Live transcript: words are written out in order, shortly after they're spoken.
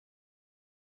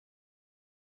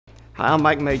Hi, I'm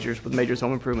Mike Majors with Majors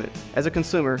Home Improvement. As a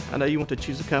consumer, I know you want to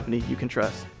choose a company you can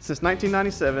trust. Since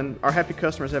 1997, our happy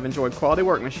customers have enjoyed quality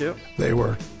workmanship. They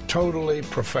were totally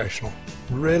professional,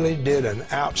 really did an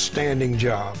outstanding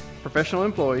job. Professional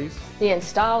employees. The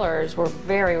installers were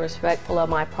very respectful of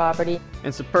my property.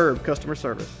 And superb customer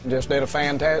service. Just did a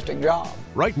fantastic job.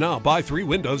 Right now, buy 3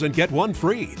 windows and get 1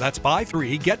 free. That's buy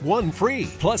 3, get 1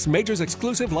 free. Plus Majors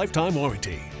exclusive lifetime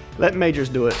warranty. Let Majors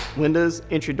do it. Windows,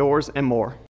 entry doors, and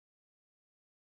more.